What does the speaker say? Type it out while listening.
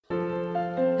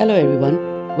Hello everyone,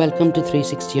 welcome to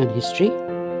 360 on History.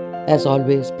 As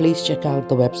always, please check out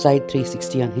the website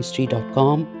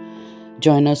 360onhistory.com.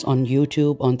 Join us on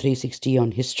YouTube on 360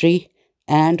 on History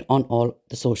and on all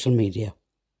the social media.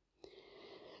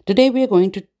 Today we are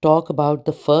going to talk about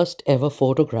the first ever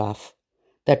photograph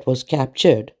that was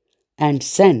captured and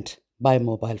sent by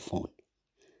mobile phone.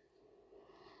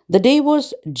 The day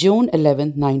was June 11,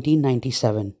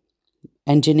 1997.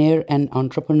 Engineer and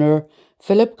entrepreneur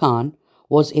Philippe Kahn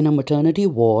was in a maternity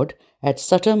ward at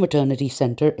Sutter Maternity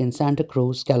Center in Santa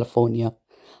Cruz, California,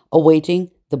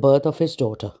 awaiting the birth of his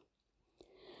daughter.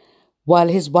 While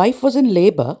his wife was in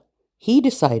labor, he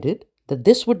decided that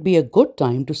this would be a good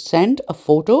time to send a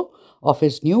photo of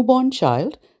his newborn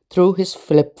child through his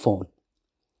flip phone.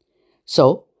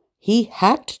 So, he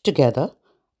hacked together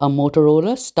a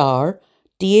Motorola Star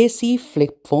TAC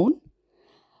flip phone,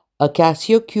 a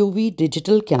Casio QV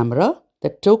digital camera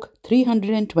that took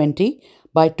 320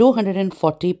 by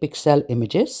 240 pixel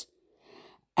images,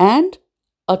 and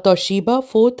a Toshiba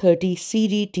 430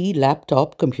 CDT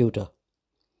laptop computer.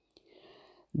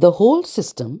 The whole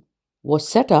system was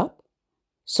set up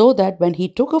so that when he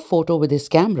took a photo with his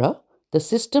camera, the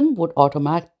system would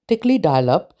automatically dial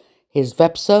up his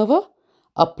web server,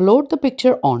 upload the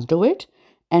picture onto it,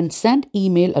 and send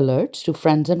email alerts to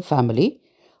friends and family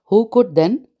who could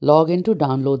then log in to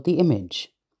download the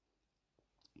image.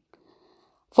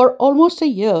 For almost a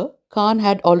year, Kahn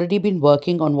had already been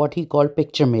working on what he called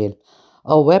Picture Mail,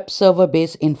 a web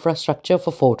server-based infrastructure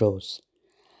for photos.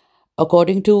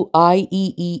 According to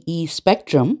IEEE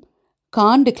Spectrum,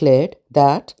 Kahn declared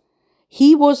that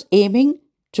he was aiming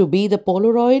to be the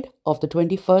Polaroid of the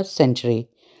 21st century,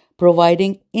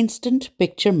 providing instant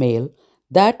picture mail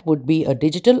that would be a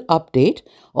digital update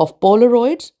of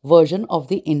Polaroid's version of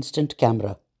the instant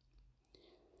camera.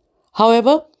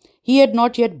 However, he had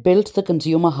not yet built the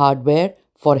consumer hardware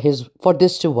for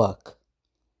this to work.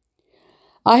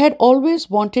 I had always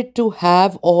wanted to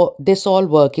have this all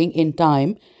working in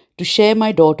time to share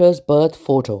my daughter's birth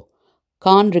photo,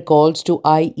 Kahn recalls to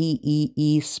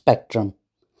IEEE Spectrum.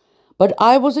 But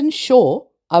I wasn't sure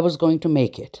I was going to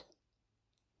make it.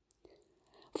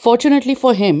 Fortunately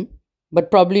for him, but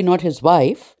probably not his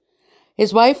wife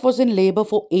was in labor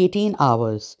for 18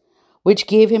 hours, which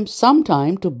gave him some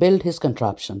time to build his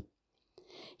contraption.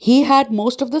 He had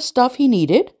most of the stuff he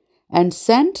needed and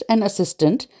sent an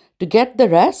assistant to get the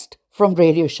rest from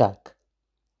Radio Shack.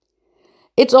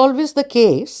 It's always the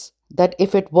case that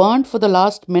if it weren't for the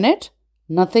last minute,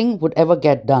 nothing would ever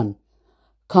get done,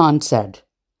 Kahn said.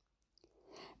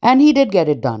 And he did get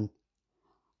it done.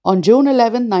 On June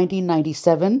 11,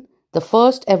 1997, the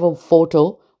first ever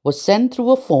photo was sent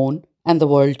through a phone and the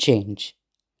world changed.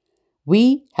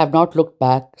 We have not looked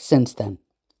back since then.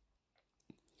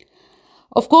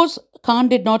 Of course, Kahn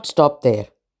did not stop there.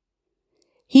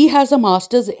 He has a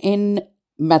master's in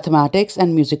mathematics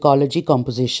and musicology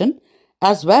composition,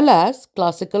 as well as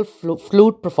classical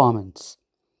flute performance.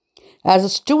 As a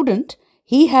student,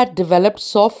 he had developed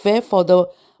software for the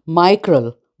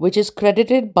Micrel, which is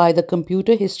credited by the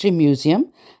Computer History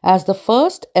Museum as the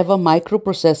first ever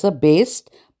microprocessor-based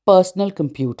personal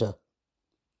computer.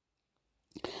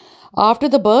 After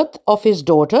the birth of his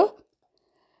daughter,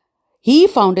 he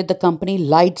founded the company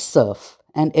LightSurf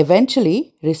and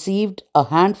eventually received a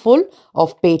handful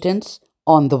of patents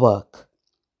on the work.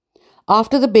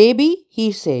 After the baby,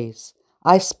 he says,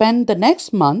 I spent the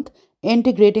next month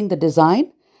integrating the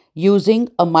design using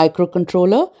a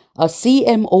microcontroller, a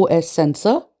CMOS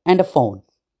sensor, and a phone.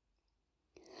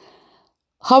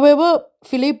 However,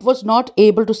 Philippe was not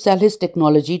able to sell his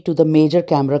technology to the major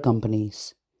camera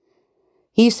companies.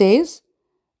 He says,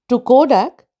 to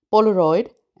Kodak, Polaroid,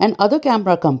 and other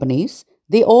camera companies,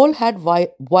 they all had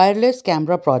wireless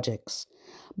camera projects,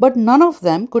 but none of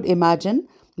them could imagine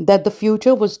that the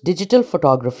future was digital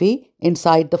photography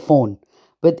inside the phone,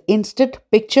 with instant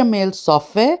picture mail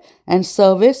software and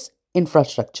service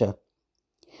infrastructure.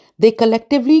 They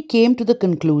collectively came to the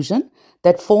conclusion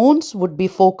that phones would be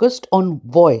focused on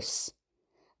voice.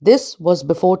 This was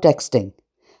before texting,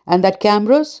 and that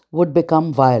cameras would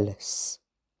become wireless.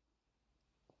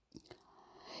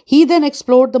 He then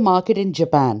explored the market in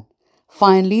Japan,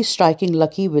 finally striking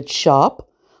lucky with Sharp,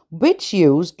 which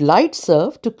used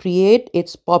LightSurf to create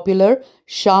its popular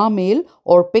ShareMail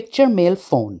or picture mail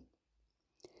phone.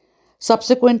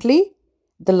 Subsequently,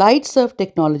 the LightSurf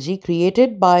technology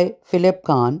created by Philippe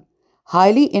Kahn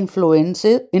highly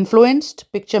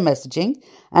influenced picture messaging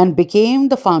and became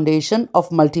the foundation of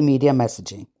multimedia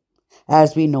messaging,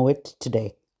 as we know it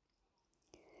today.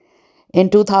 In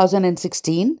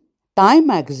 2016, Time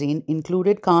magazine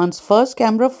included Kahn's first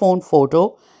camera phone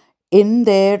photo in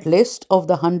their list of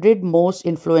the 100 most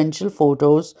influential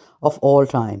photos of all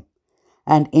time.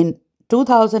 And in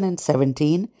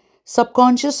 2017,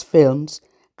 Subconscious Films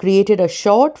created a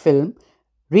short film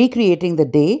recreating the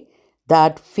day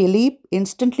that Philippe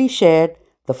instantly shared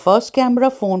the first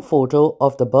camera phone photo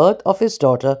of the birth of his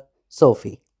daughter,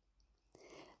 Sophie.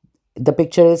 The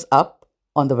picture is up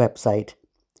on the website.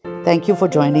 Thank you for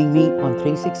joining me on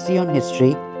 360 on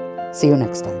History. See you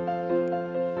next time.